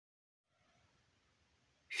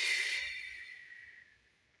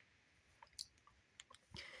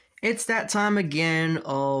It's that time again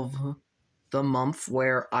of the month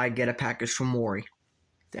where I get a package from Mori.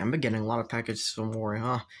 Damn, I'm getting a lot of packages from Mori,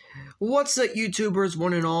 huh? What's up, YouTubers,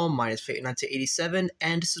 one and all? Mine is Fate1987,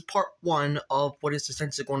 and this is part 1 of what is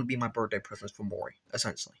essentially going to be my birthday presents from Mori,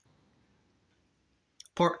 essentially.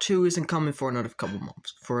 Part 2 isn't coming for another couple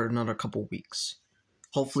months, for another couple weeks.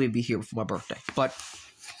 Hopefully it'll be here for my birthday. But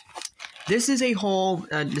this is a haul,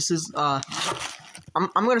 I'm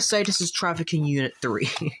gonna say this is Trafficking Unit 3.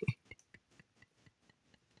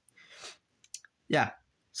 Yeah.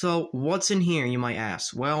 So, what's in here, you might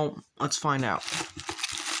ask? Well, let's find out.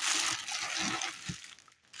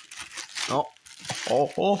 Oh,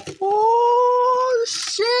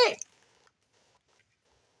 shit!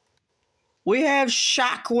 We have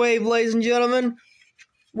Shockwave, ladies and gentlemen.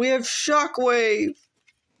 We have Shockwave.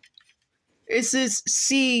 This is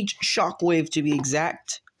Siege Shockwave, to be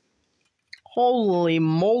exact. Holy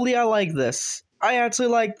moly, I like this. I actually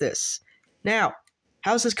like this. Now,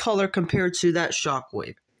 how's this color compared to that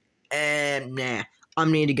Shockwave? Nah. I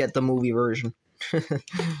need to get the movie version.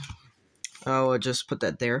 I'll just put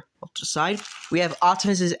that there off the side. We have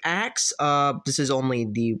Optimus's axe. This is only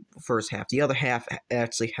the first half. The other half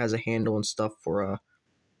actually has a handle and stuff for,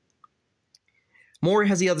 Mori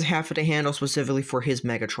has the other half of the handle specifically for his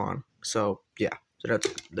Megatron. So, yeah. So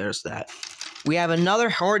there's that. We have another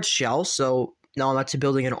hard shell, so now that's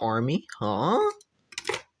building an army. Huh?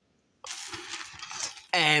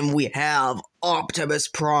 And we have Optimus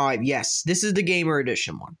Prime. Yes, this is the Gamer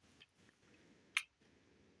Edition one.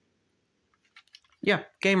 Yeah,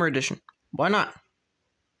 Gamer Edition. Why not?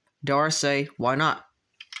 Dare say, why not?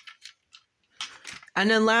 And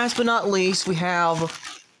then last but not least, we have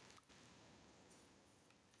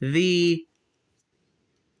the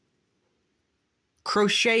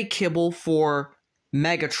crochet kibble for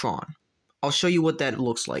Megatron. I'll show you what that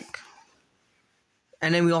looks like.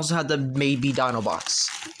 And then we also have the Baby Dinobots.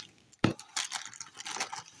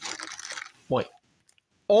 Wait.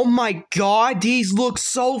 Oh my god, these look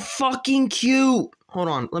so fucking cute! Hold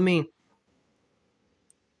on, let me...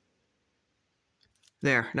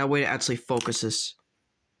 There, that way it actually focuses.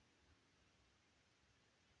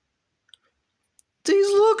 These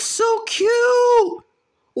look so cute!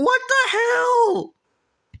 What the hell?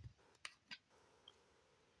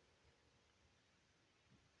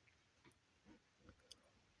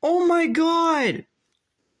 Oh my god!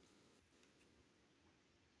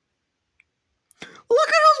 Look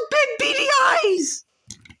at those big beady eyes!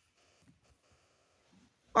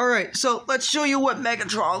 Alright, so let's show you what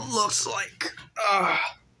Megatron looks like.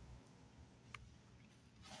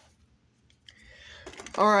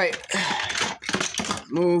 Alright.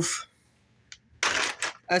 Move.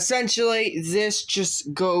 Essentially, this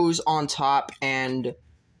just goes on top and...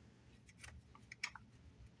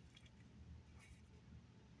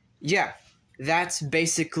 yeah, that's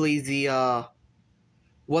basically the,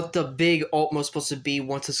 what the big ult was supposed to be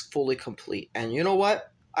once it's fully complete. And you know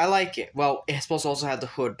what? I like it. Well, it's supposed to also have the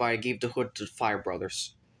hood, but I gave the hood to Fire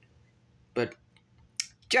Brothers. But,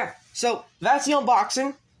 yeah, so that's the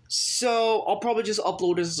unboxing. So, I'll probably just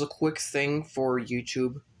upload this as a quick thing for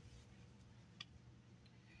YouTube.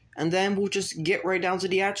 And then we'll just get right down to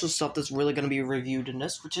the actual stuff that's really going to be reviewed in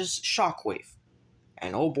this, which is Shockwave.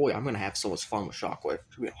 And oh boy, I'm going to have so much fun with Shockwave,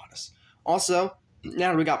 to be honest. Also, now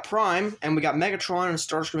that we got Prime, and we got Megatron and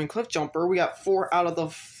Starscream and Cliffjumper, we got 4 out of the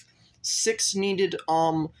 6 needed,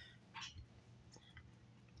 War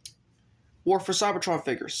for Cybertron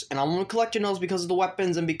figures. And I'm only collecting those because of the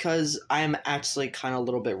weapons and because I am actually kind of a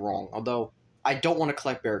little bit wrong. Although, I don't want to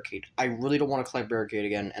collect Barricade. I really don't want to collect Barricade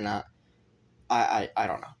again, and I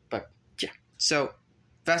don't know. But, yeah. So,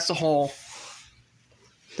 that's the haul.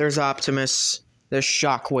 There's Optimus. There's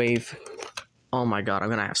Shockwave. Oh my god, I'm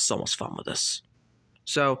gonna have so much fun with this.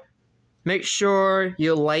 So, make sure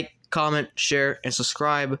you like, comment, share, and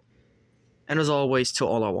subscribe. And as always, to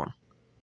all I want.